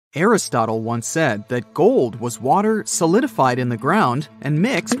Aristotle once said that gold was water solidified in the ground and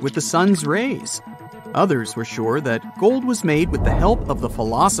mixed with the sun's rays. Others were sure that gold was made with the help of the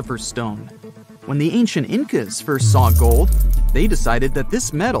philosopher's stone. When the ancient Incas first saw gold, they decided that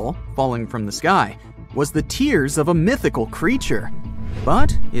this metal, falling from the sky, was the tears of a mythical creature.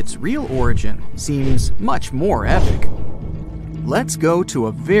 But its real origin seems much more epic. Let's go to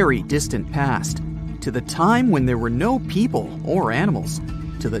a very distant past, to the time when there were no people or animals,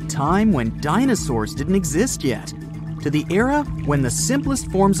 to the time when dinosaurs didn't exist yet, to the era when the simplest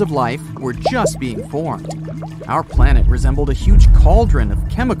forms of life were just being formed. Our planet resembled a huge cauldron of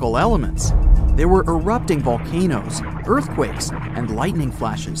chemical elements. There were erupting volcanoes, earthquakes, and lightning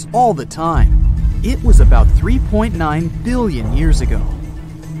flashes all the time. It was about 3.9 billion years ago.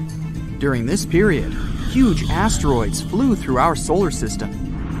 During this period, huge asteroids flew through our solar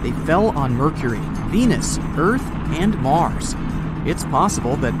system. They fell on Mercury, Venus, Earth, and Mars. It's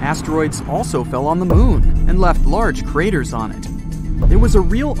possible that asteroids also fell on the moon and left large craters on it. There was a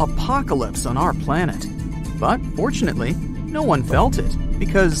real apocalypse on our planet. But fortunately, no one felt it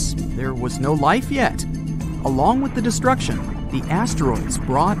because there was no life yet. Along with the destruction, the asteroids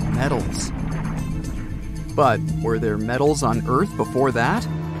brought metals. But were there metals on Earth before that?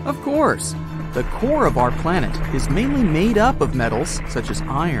 Of course. The core of our planet is mainly made up of metals such as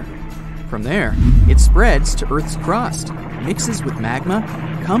iron. From there, it spreads to Earth's crust, mixes with magma,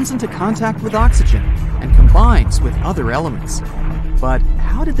 comes into contact with oxygen, and combines with other elements. But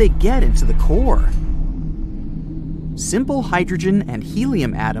how did they get into the core? Simple hydrogen and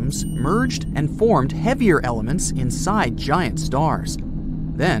helium atoms merged and formed heavier elements inside giant stars.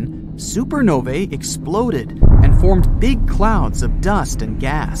 Then, supernovae exploded and formed big clouds of dust and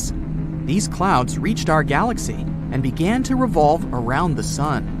gas. These clouds reached our galaxy and began to revolve around the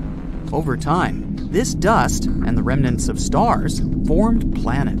sun. Over time, this dust and the remnants of stars formed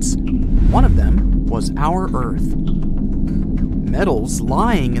planets. One of them was our Earth. Metals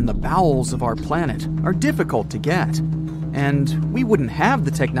lying in the bowels of our planet are difficult to get, and we wouldn't have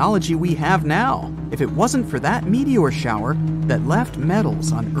the technology we have now if it wasn't for that meteor shower that left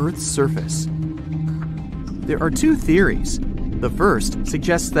metals on Earth's surface. There are two theories. The first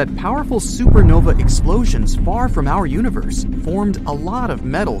suggests that powerful supernova explosions far from our universe formed a lot of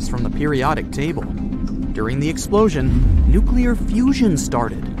metals from the periodic table. During the explosion, nuclear fusion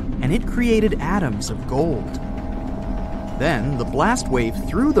started, and it created atoms of gold. Then the blast wave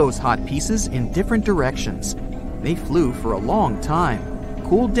threw those hot pieces in different directions. They flew for a long time,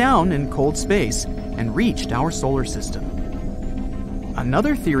 cooled down in cold space, and reached our solar system.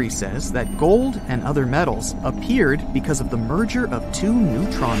 Another theory says that gold and other metals appeared because of the merger of two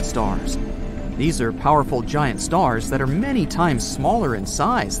neutron stars. These are powerful giant stars that are many times smaller in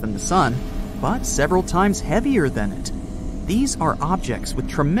size than the Sun, but several times heavier than it. These are objects with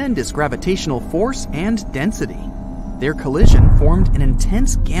tremendous gravitational force and density. Their collision formed an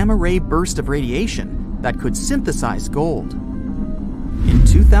intense gamma-ray burst of radiation that could synthesize gold. In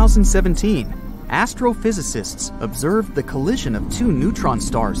 2017, astrophysicists observed the collision of two neutron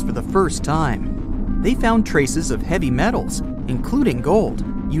stars for the first time. They found traces of heavy metals, including gold,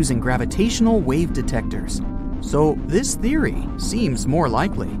 using gravitational wave detectors. So this theory seems more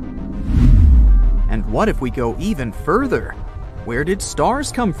likely. And what if we go even further? Where did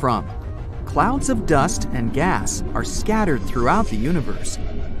stars come from? Clouds of dust and gas are scattered throughout the universe.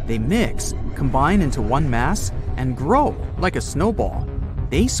 They mix, combine into one mass, and grow like a snowball.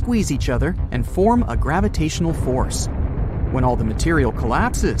 They squeeze each other and form a gravitational force. When all the material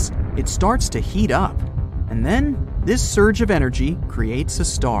collapses, it starts to heat up. And then, this surge of energy creates a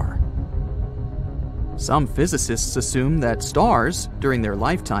star. Some physicists assume that stars, during their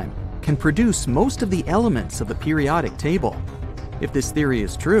lifetime, can produce most of the elements of the periodic table. If this theory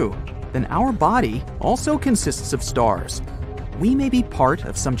is true, then our body also consists of stars. We may be part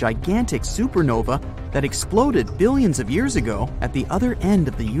of some gigantic supernova that exploded billions of years ago at the other end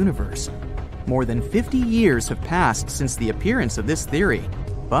of the universe. More than 50 years have passed since the appearance of this theory,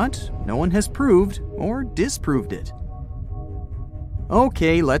 but no one has proved or disproved it.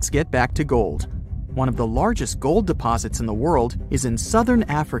 Okay, let's get back to gold. One of the largest gold deposits in the world is in southern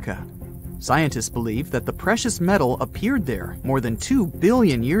Africa. Scientists believe that the precious metal appeared there more than 2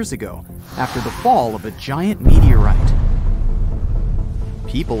 billion years ago after the fall of a giant meteorite.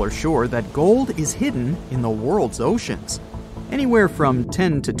 People are sure that gold is hidden in the world's oceans. Anywhere from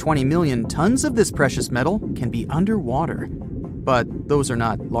 10 to 20 million tons of this precious metal can be underwater. But those are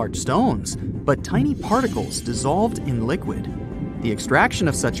not large stones, but tiny particles dissolved in liquid. The extraction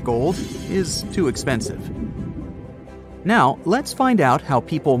of such gold is too expensive. Now, let's find out how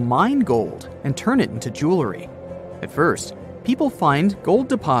people mine gold and turn it into jewelry. At first, people find gold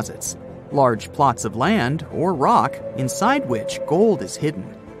deposits, large plots of land or rock inside which gold is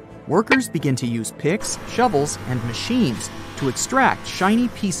hidden. Workers begin to use picks, shovels, and machines to extract shiny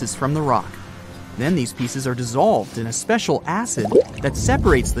pieces from the rock. Then these pieces are dissolved in a special acid that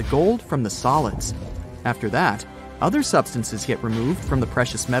separates the gold from the solids. After that, other substances get removed from the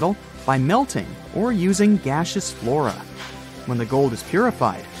precious metal by melting or using gaseous flora. When the gold is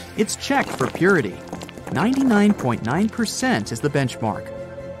purified, it's checked for purity. 99.9% is the benchmark.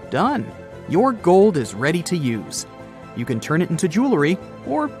 Done! Your gold is ready to use. You can turn it into jewelry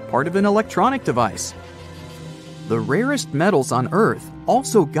or part of an electronic device. The rarest metals on Earth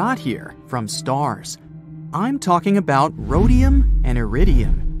also got here from stars. I'm talking about rhodium and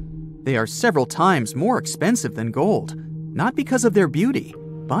iridium. They are several times more expensive than gold, not because of their beauty,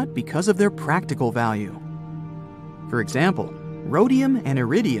 but because of their practical value. For example, rhodium and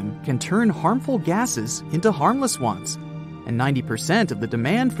iridium can turn harmful gases into harmless ones, and 90% of the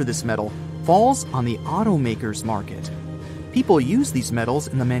demand for this metal falls on the automakers market. People use these metals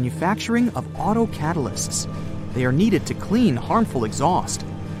in the manufacturing of auto catalysts. They are needed to clean harmful exhaust.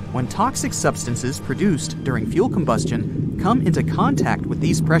 When toxic substances produced during fuel combustion come into contact with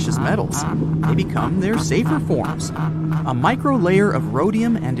these precious metals, they become their safer forms. A micro-layer of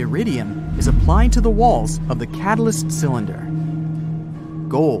rhodium and iridium is applied to the walls of the catalyst cylinder.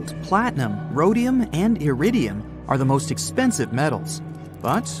 Gold, platinum, rhodium, and iridium are the most expensive metals.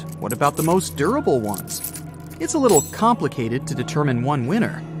 But what about the most durable ones? It's a little complicated to determine one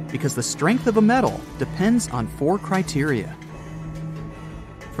winner because the strength of a metal depends on 4 criteria.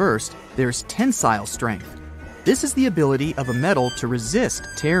 First, there's tensile strength. This is the ability of a metal to resist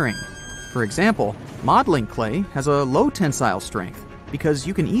tearing. For example, modeling clay has a low tensile strength because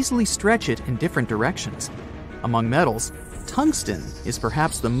you can easily stretch it in different directions. Among metals, tungsten is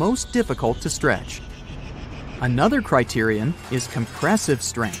perhaps the most difficult to stretch. Another criterion is compressive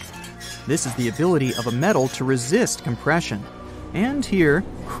strength. This is the ability of a metal to resist compression. And here,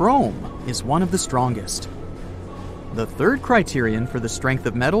 chrome is one of the strongest. The third criterion for the strength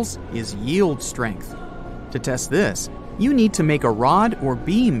of metals is yield strength. To test this, you need to make a rod or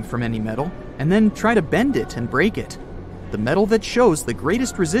beam from any metal and then try to bend it and break it. The metal that shows the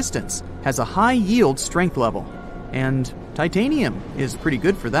greatest resistance has a high yield strength level, and titanium is pretty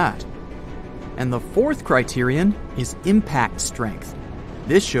good for that. And the fourth criterion is impact strength.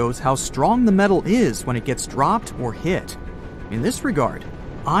 This shows how strong the metal is when it gets dropped or hit. In this regard,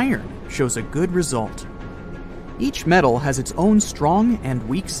 iron shows a good result. Each metal has its own strong and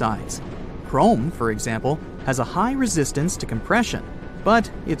weak sides. Chrome, for example, has a high resistance to compression, but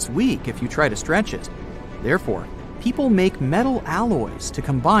it's weak if you try to stretch it. Therefore, people make metal alloys to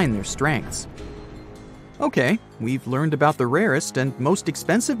combine their strengths. Okay, we've learned about the rarest and most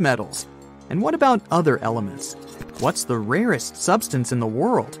expensive metals. And what about other elements? What's the rarest substance in the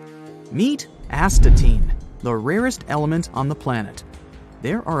world? Meet astatine, the rarest element on the planet.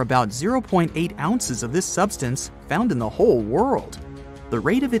 There are about 0.8 ounces of this substance found in the whole world. The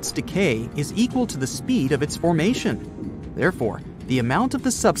rate of its decay is equal to the speed of its formation. Therefore, the amount of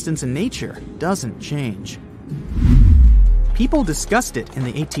the substance in nature doesn't change. People discussed it in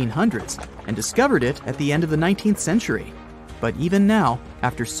the 1800s and discovered it at the end of the 19th century. But even now,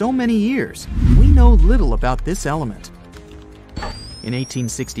 after so many years, we know little about this element. In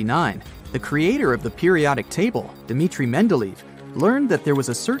 1869, the creator of the periodic table, Dmitri Mendeleev, learned that there was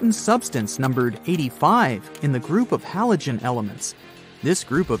a certain substance numbered 85 in the group of halogen elements. This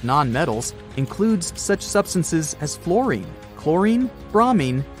group of nonmetals includes such substances as fluorine, chlorine,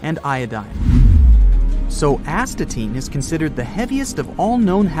 bromine, and iodine. So astatine is considered the heaviest of all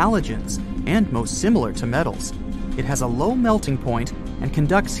known halogens and most similar to metals. It has a low melting point and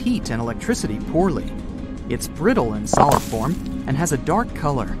conducts heat and electricity poorly. It's brittle in solid form and has a dark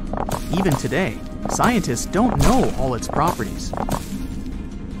color. Even today, scientists don't know all its properties.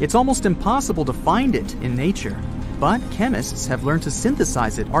 It's almost impossible to find it in nature, but chemists have learned to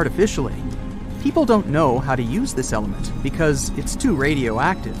synthesize it artificially. People don't know how to use this element because it's too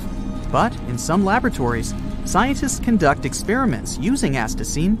radioactive. But in some laboratories, scientists conduct experiments using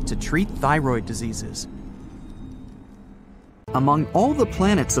astatine to treat thyroid diseases. Among all the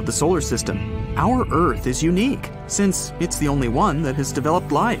planets of the solar system, our Earth is unique, since it's the only one that has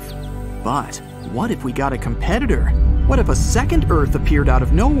developed life. But what if we got a competitor? What if a second Earth appeared out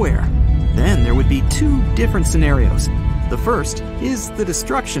of nowhere? Then there would be 2 different scenarios. The first is the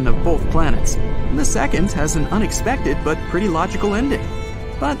destruction of both planets, and the second has an unexpected but pretty logical ending.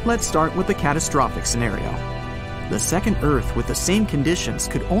 But let's start with the catastrophic scenario. The second Earth with the same conditions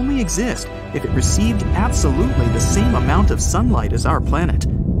could only exist if it received absolutely the same amount of sunlight as our planet.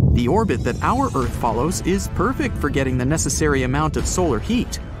 The orbit that our Earth follows is perfect for getting the necessary amount of solar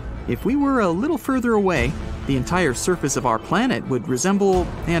heat. If we were a little further away, the entire surface of our planet would resemble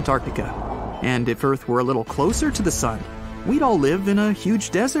Antarctica. And if Earth were a little closer to the Sun, we'd all live in a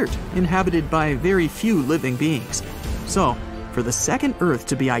huge desert, inhabited by very few living beings. So, for the second Earth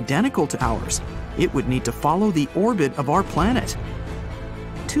to be identical to ours, it would need to follow the orbit of our planet.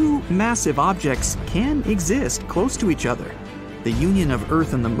 Two massive objects can exist close to each other. The union of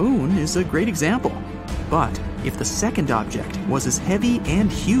Earth and the Moon is a great example. But if the second object was as heavy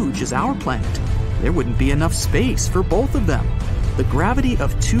and huge as our planet, there wouldn't be enough space for both of them. The gravity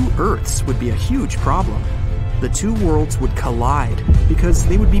of two Earths would be a huge problem. The two worlds would collide because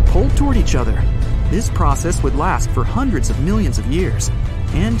they would be pulled toward each other. This process would last for hundreds of millions of years.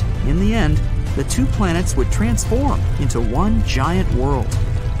 And in the end, the two planets would transform into one giant world.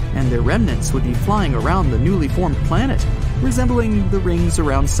 And their remnants would be flying around the newly formed planet, resembling the rings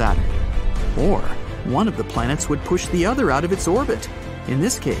around Saturn. Or one of the planets would push the other out of its orbit. In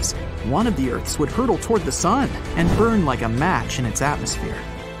this case, one of the Earths would hurtle toward the Sun and burn like a match in its atmosphere.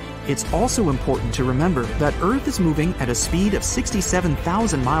 It's also important to remember that Earth is moving at a speed of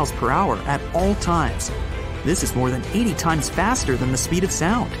 67,000 miles per hour at all times. This is more than 80 times faster than the speed of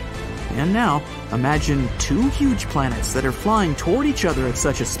sound. And now, imagine two huge planets that are flying toward each other at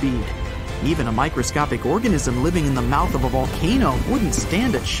such a speed. Even a microscopic organism living in the mouth of a volcano wouldn't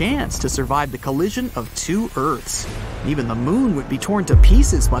stand a chance to survive the collision of two Earths. Even the Moon would be torn to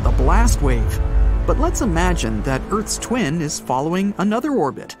pieces by the blast wave. But let's imagine that Earth's twin is following another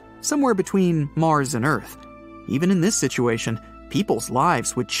orbit, somewhere between Mars and Earth. Even in this situation, people's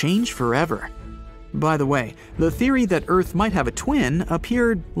lives would change forever. By the way, the theory that Earth might have a twin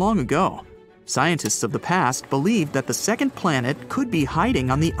appeared long ago. Scientists of the past believed that the second planet could be hiding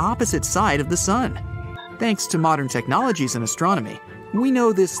on the opposite side of the Sun. Thanks to modern technologies in astronomy, we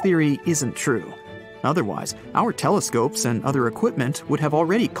know this theory isn't true. Otherwise, our telescopes and other equipment would have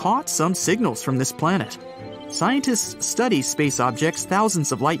already caught some signals from this planet. Scientists study space objects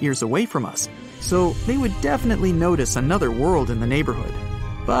thousands of light years away from us, so they would definitely notice another world in the neighborhood.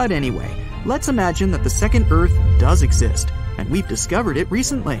 But anyway, let's imagine that the second Earth does exist, and we've discovered it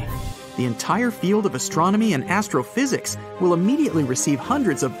recently. The entire field of astronomy and astrophysics will immediately receive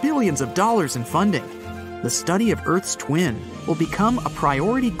hundreds of billions of dollars in funding. The study of Earth's twin will become a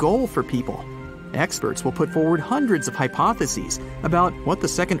priority goal for people. Experts will put forward hundreds of hypotheses about what the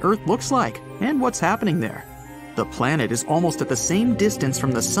second Earth looks like and what's happening there. The planet is almost at the same distance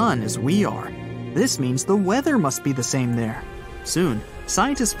from the Sun as we are. This means the weather must be the same there. Soon,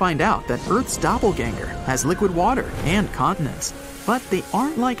 scientists find out that Earth's doppelganger has liquid water and continents, but they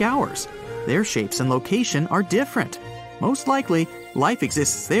aren't like ours. Their shapes and location are different. Most likely, life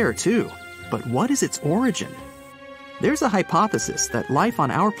exists there too. But what is its origin? There's a hypothesis that life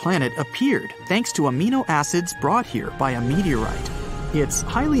on our planet appeared thanks to amino acids brought here by a meteorite. It's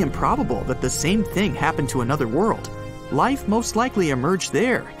highly improbable that the same thing happened to another world. Life most likely emerged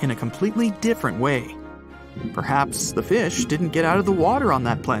there in a completely different way. Perhaps the fish didn't get out of the water on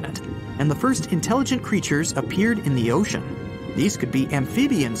that planet, and the first intelligent creatures appeared in the ocean. These could be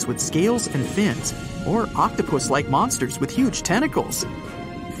amphibians with scales and fins, or octopus-like monsters with huge tentacles.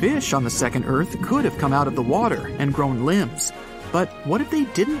 Fish on the second Earth could have come out of the water and grown limbs. But what if they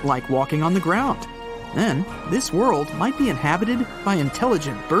didn't like walking on the ground? Then, this world might be inhabited by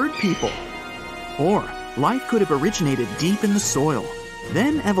intelligent bird people. Or, life could have originated deep in the soil.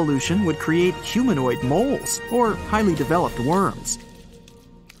 Then evolution would create humanoid moles, or highly developed worms.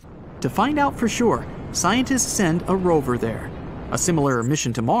 To find out for sure, scientists send a rover there. A similar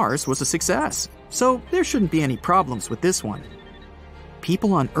mission to Mars was a success, so there shouldn't be any problems with this one.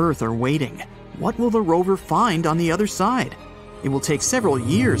 People on Earth are waiting. What will the rover find on the other side? It will take several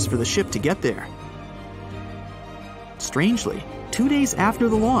years for the ship to get there. Strangely, 2 days after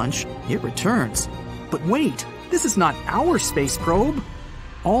the launch, it returns. But wait, this is not our space probe!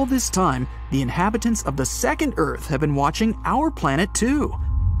 All this time, the inhabitants of the second Earth have been watching our planet too.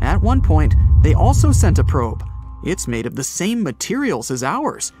 At one point, they also sent a probe. It's made of the same materials as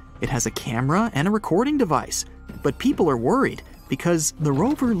ours. It has a camera and a recording device. But people are worried because the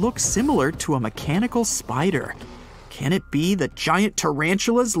rover looks similar to a mechanical spider. Can it be that giant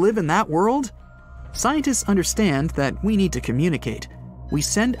tarantulas live in that world? Scientists understand that we need to communicate. We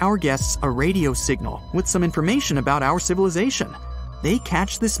send our guests a radio signal with some information about our civilization. They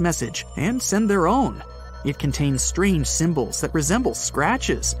catch this message and send their own. It contains strange symbols that resemble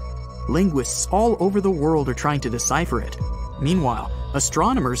scratches. Linguists all over the world are trying to decipher it. Meanwhile,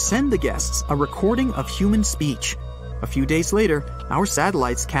 astronomers send the guests a recording of human speech. A few days later, our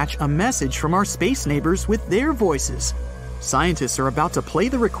satellites catch a message from our space neighbors with their voices. Scientists are about to play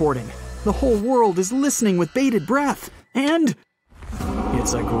the recording. The whole world is listening with bated breath. And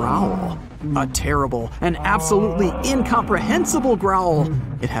it's a growl. A terrible and absolutely incomprehensible growl.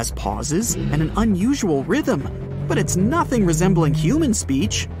 It has pauses and an unusual rhythm, but it's nothing resembling human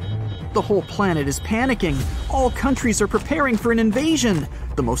speech. The whole planet is panicking. All countries are preparing for an invasion.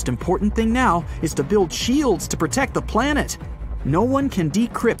 The most important thing now is to build shields to protect the planet. No one can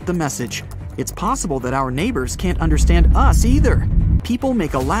decrypt the message. It's possible that our neighbors can't understand us either. People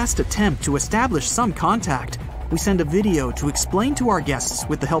make a last attempt to establish some contact. We send a video to explain to our guests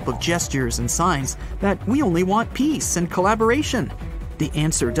with the help of gestures and signs that we only want peace and collaboration. The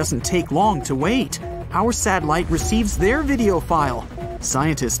answer doesn't take long to wait. Our satellite receives their video file.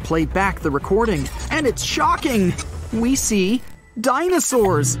 Scientists play back the recording, and it's shocking! We see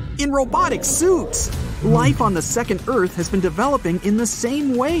dinosaurs in robotic suits! Life on the second Earth has been developing in the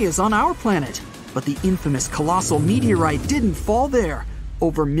same way as on our planet. But the infamous colossal meteorite didn't fall there.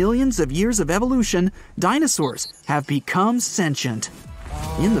 Over millions of years of evolution, dinosaurs have become sentient.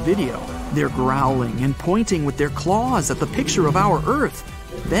 In the video, they're growling and pointing with their claws at the picture of our Earth.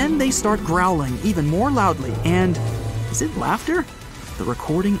 Then they start growling even more loudly and... is it laughter? The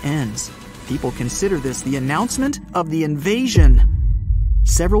recording ends. People consider this the announcement of the invasion.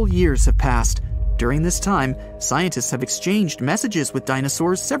 Several years have passed. During this time, scientists have exchanged messages with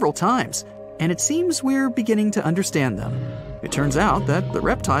dinosaurs several times, and it seems we're beginning to understand them. It turns out that the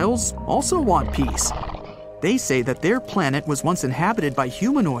reptiles also want peace. They say that their planet was once inhabited by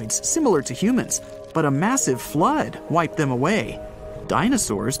humanoids similar to humans, but a massive flood wiped them away.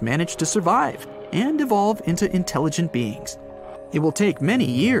 Dinosaurs managed to survive and evolve into intelligent beings. It will take many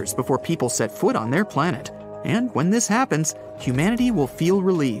years before people set foot on their planet, and when this happens, humanity will feel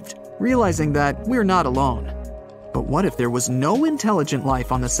relieved, realizing that we're not alone. But what if there was no intelligent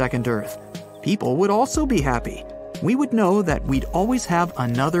life on the second Earth? People would also be happy. We would know that we'd always have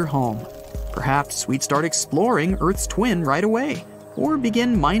another home. Perhaps we'd start exploring Earth's twin right away, or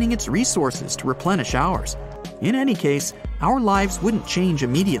begin mining its resources to replenish ours. In any case, our lives wouldn't change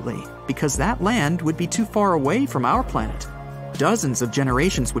immediately, because that land would be too far away from our planet. Dozens of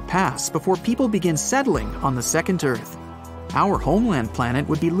generations would pass before people begin settling on the second Earth. Our homeland planet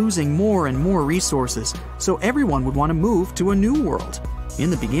would be losing more and more resources, so everyone would want to move to a new world. In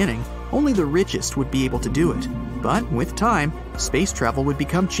the beginning, only the richest would be able to do it, but with time, space travel would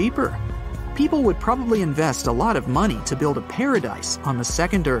become cheaper. People would probably invest a lot of money to build a paradise on the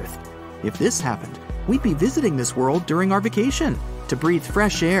second Earth. If this happened, we'd be visiting this world during our vacation to breathe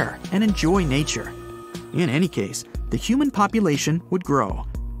fresh air and enjoy nature. In any case, the human population would grow.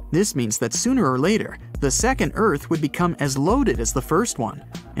 This means that sooner or later, the second Earth would become as loaded as the first one,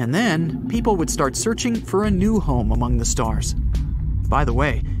 and then people would start searching for a new home among the stars. By the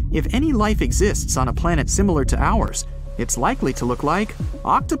way, if any life exists on a planet similar to ours, it's likely to look like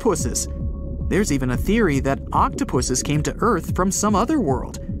octopuses. There's even a theory that octopuses came to Earth from some other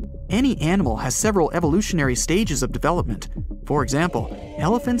world. Any animal has several evolutionary stages of development. For example,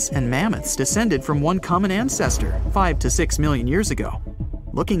 elephants and mammoths descended from one common ancestor 5 to 6 million years ago.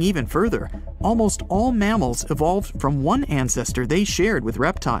 Looking even further, almost all mammals evolved from one ancestor they shared with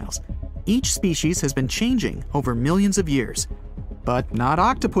reptiles. Each species has been changing over millions of years. But not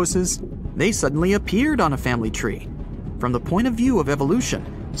octopuses. They suddenly appeared on a family tree. From the point of view of evolution,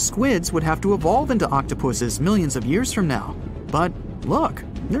 squids would have to evolve into octopuses millions of years from now. But look,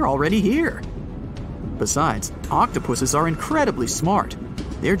 they're already here. Besides, octopuses are incredibly smart.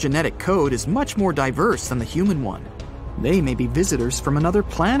 Their genetic code is much more diverse than the human one. They may be visitors from another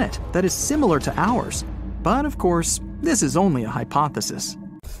planet that is similar to ours. But of course, this is only a hypothesis.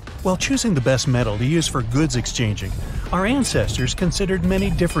 While choosing the best metal to use for goods exchanging, our ancestors considered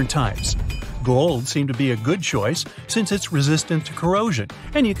many different types. Gold seemed to be a good choice since it's resistant to corrosion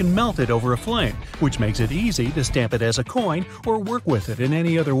and you can melt it over a flame, which makes it easy to stamp it as a coin or work with it in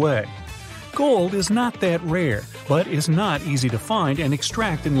any other way. Gold is not that rare, but is not easy to find and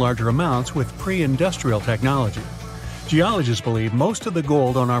extract in larger amounts with pre-industrial technology. Geologists believe most of the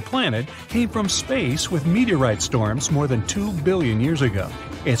gold on our planet came from space with meteorite storms more than 2 billion years ago.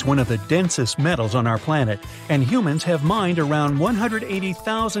 It's one of the densest metals on our planet, and humans have mined around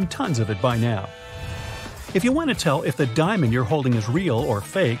 180,000 tons of it by now. If you want to tell if the diamond you're holding is real or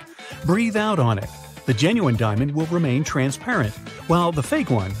fake, breathe out on it. The genuine diamond will remain transparent, while the fake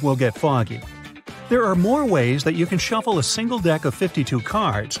one will get foggy. There are more ways that you can shuffle a single deck of 52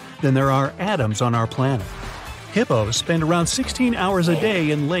 cards than there are atoms on our planet. Hippos spend around 16 hours a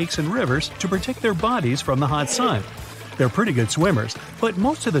day in lakes and rivers to protect their bodies from the hot sun. They're pretty good swimmers, but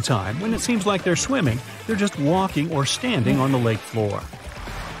most of the time, when it seems like they're swimming, they're just walking or standing on the lake floor.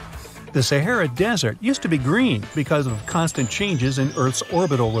 The Sahara Desert used to be green because of constant changes in Earth's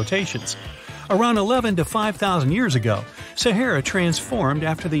orbital rotations. Around 11 to 5,000 years ago, Sahara transformed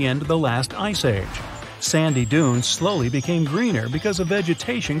after the end of the last ice age. Sandy dunes slowly became greener because of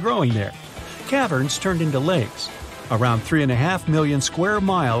vegetation growing there. Caverns turned into lakes. Around 3.5 million square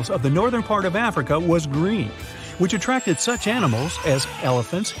miles of the northern part of Africa was green, which attracted such animals as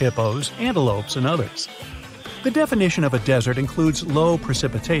elephants, hippos, antelopes, and others. The definition of a desert includes low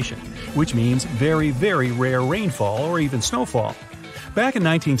precipitation, which means very, very rare rainfall or even snowfall. Back in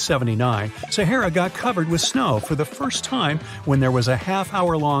 1979, Sahara got covered with snow for the first time when there was a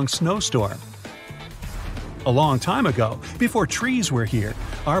half-hour-long snowstorm. A long time ago, before trees were here,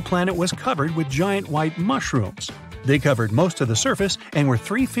 our planet was covered with giant white mushrooms. They covered most of the surface and were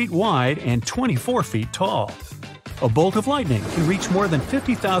 3 feet wide and 24 feet tall. A bolt of lightning can reach more than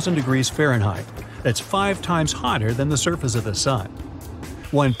 50,000 degrees Fahrenheit. That's 5 times hotter than the surface of the sun.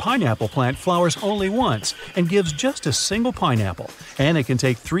 One pineapple plant flowers only once and gives just a single pineapple, and it can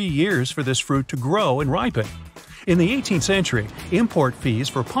take 3 years for this fruit to grow and ripen. In the 18th century, import fees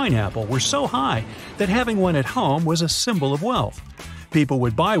for pineapple were so high that having one at home was a symbol of wealth. People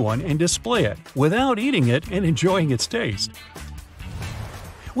would buy one and display it without eating it and enjoying its taste.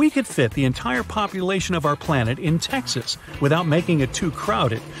 We could fit the entire population of our planet in Texas without making it too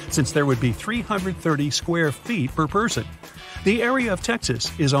crowded, since there would be 330 square feet per person. The area of Texas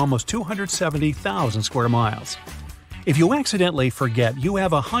is almost 270,000 square miles. If you accidentally forget you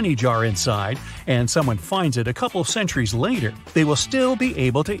have a honey jar inside and someone finds it a couple centuries later, they will still be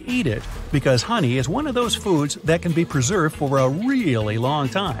able to eat it, because honey is one of those foods that can be preserved for a really long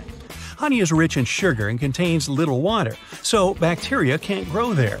time. Honey is rich in sugar and contains little water, so bacteria can't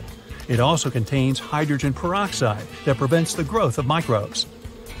grow there. It also contains hydrogen peroxide that prevents the growth of microbes.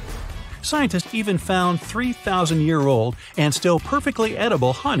 Scientists even found 3,000-year-old and still perfectly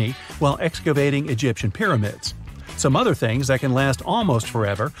edible honey while excavating Egyptian pyramids. Some other things that can last almost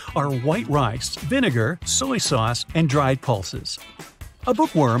forever are white rice, vinegar, soy sauce, and dried pulses. A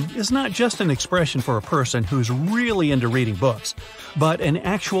bookworm is not just an expression for a person who's really into reading books, but an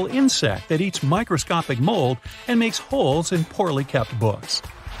actual insect that eats microscopic mold and makes holes in poorly kept books.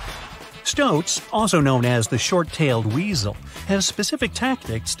 Stoats, also known as the short-tailed weasel, have specific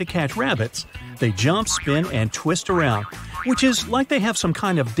tactics to catch rabbits. They jump, spin, and twist around, which is like they have some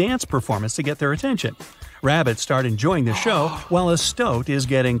kind of dance performance to get their attention. Rabbits start enjoying the show while a stoat is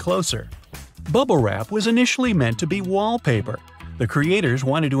getting closer. Bubble wrap was initially meant to be wallpaper. The creators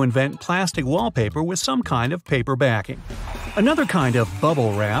wanted to invent plastic wallpaper with some kind of paper backing. Another kind of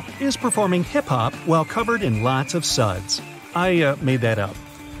bubble wrap is performing hip-hop while covered in lots of suds. I made that up.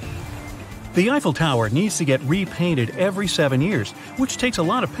 The Eiffel Tower needs to get repainted every 7 years, which takes a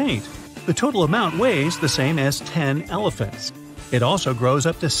lot of paint. The total amount weighs the same as 10 elephants. It also grows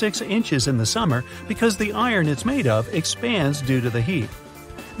up to 6 inches in the summer because the iron it's made of expands due to the heat.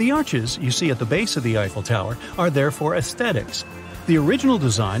 The arches you see at the base of the Eiffel Tower are therefore aesthetics. The original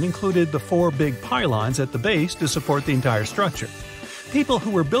design included the 4 big pylons at the base to support the entire structure. People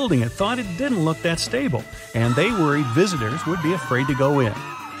who were building it thought it didn't look that stable, and they worried visitors would be afraid to go in.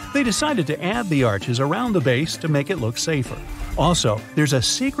 They decided to add the arches around the base to make it look safer. Also, there's a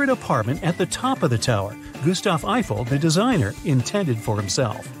secret apartment at the top of the tower Gustav Eiffel, the designer, intended for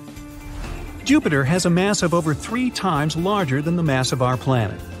himself. Jupiter has a mass of over 3 times larger than the mass of our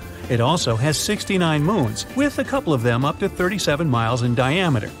planet. It also has 69 moons, with a couple of them up to 37 miles in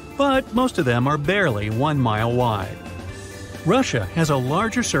diameter, but most of them are barely 1 mile wide. Russia has a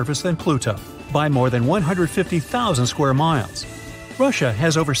larger surface than Pluto, by more than 150,000 square miles. Russia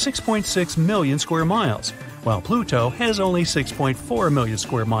has over 6.6 million square miles, while Pluto has only 6.4 million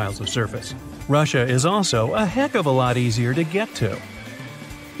square miles of surface. Russia is also a heck of a lot easier to get to.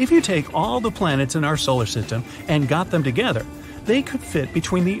 If you take all the planets in our solar system and got them together, they could fit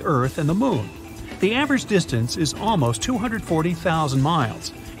between the Earth and the Moon. The average distance is almost 240,000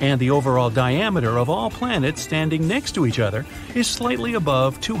 miles, and the overall diameter of all planets standing next to each other is slightly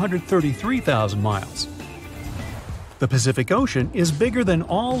above 233,000 miles. The Pacific Ocean is bigger than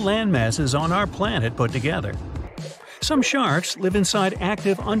all land masses on our planet put together. Some sharks live inside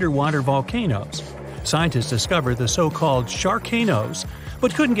active underwater volcanoes. Scientists discovered the so-called sharkanos,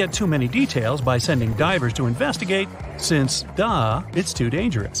 but couldn't get too many details by sending divers to investigate, since, it's too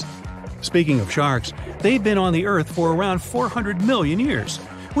dangerous. Speaking of sharks, they've been on the Earth for around 400 million years,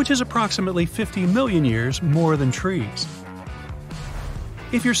 which is approximately 50 million years more than trees.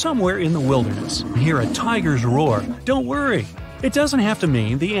 If you're somewhere in the wilderness and hear a tiger's roar, don't worry. It doesn't have to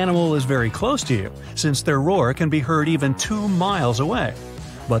mean the animal is very close to you, since their roar can be heard even 2 miles away.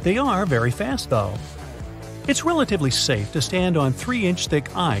 But they are very fast, though. It's relatively safe to stand on 3-inch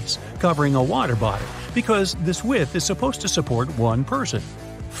thick ice covering a water body because this width is supposed to support one person.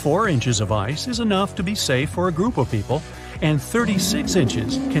 4 inches of ice is enough to be safe for a group of people, and 36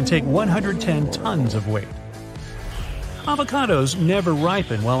 inches can take 110 tons of weight. Avocados never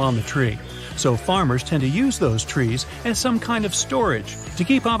ripen while on the tree, so farmers tend to use those trees as some kind of storage to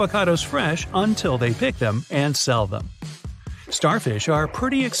keep avocados fresh until they pick them and sell them. Starfish are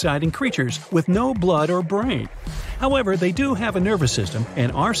pretty exciting creatures with no blood or brain. However, they do have a nervous system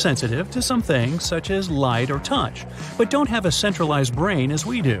and are sensitive to some things such as light or touch, but don't have a centralized brain as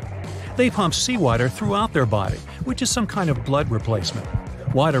we do. They pump seawater throughout their body, which is some kind of blood replacement.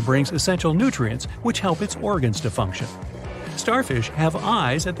 Water brings essential nutrients which help its organs to function. Starfish have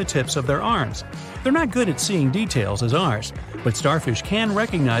eyes at the tips of their arms. They're not good at seeing details as ours, but starfish can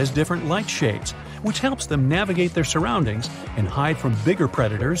recognize different light shades, which helps them navigate their surroundings and hide from bigger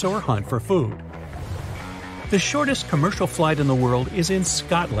predators or hunt for food. The shortest commercial flight in the world is in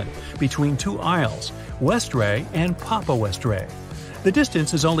Scotland, between 2 isles, Westray and Papa Westray. The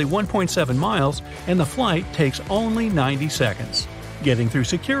distance is only 1.7 miles, and the flight takes only 90 seconds. Getting through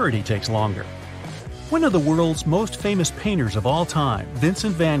security takes longer. One of the world's most famous painters of all time,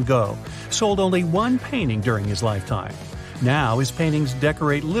 Vincent van Gogh, sold only 1 painting during his lifetime. Now his paintings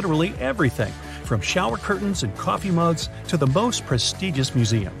decorate literally everything, from shower curtains and coffee mugs to the most prestigious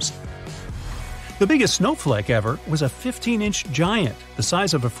museums. The biggest snowflake ever was a 15-inch giant, the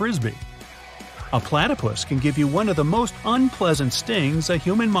size of a frisbee. A platypus can give you one of the most unpleasant stings a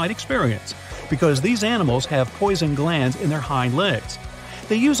human might experience, because these animals have poison glands in their hind legs.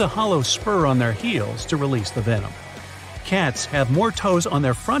 They use a hollow spur on their heels to release the venom. Cats have more toes on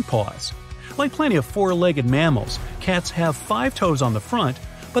their front paws. Like plenty of 4-legged mammals, cats have 5 toes on the front,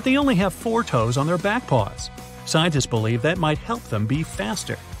 but they only have 4 toes on their back paws. Scientists believe that might help them be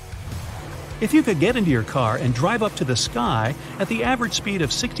faster. If you could get into your car and drive up to the sky at the average speed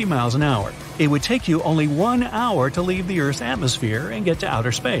of 60 miles an hour, it would take you only 1 hour to leave the Earth's atmosphere and get to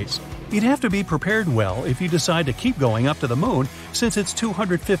outer space. You'd have to be prepared well if you decide to keep going up to the moon, since it's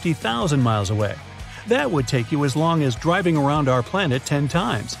 250,000 miles away. That would take you as long as driving around our planet 10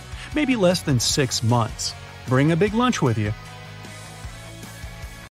 times, maybe less than 6 months. Bring a big lunch with you.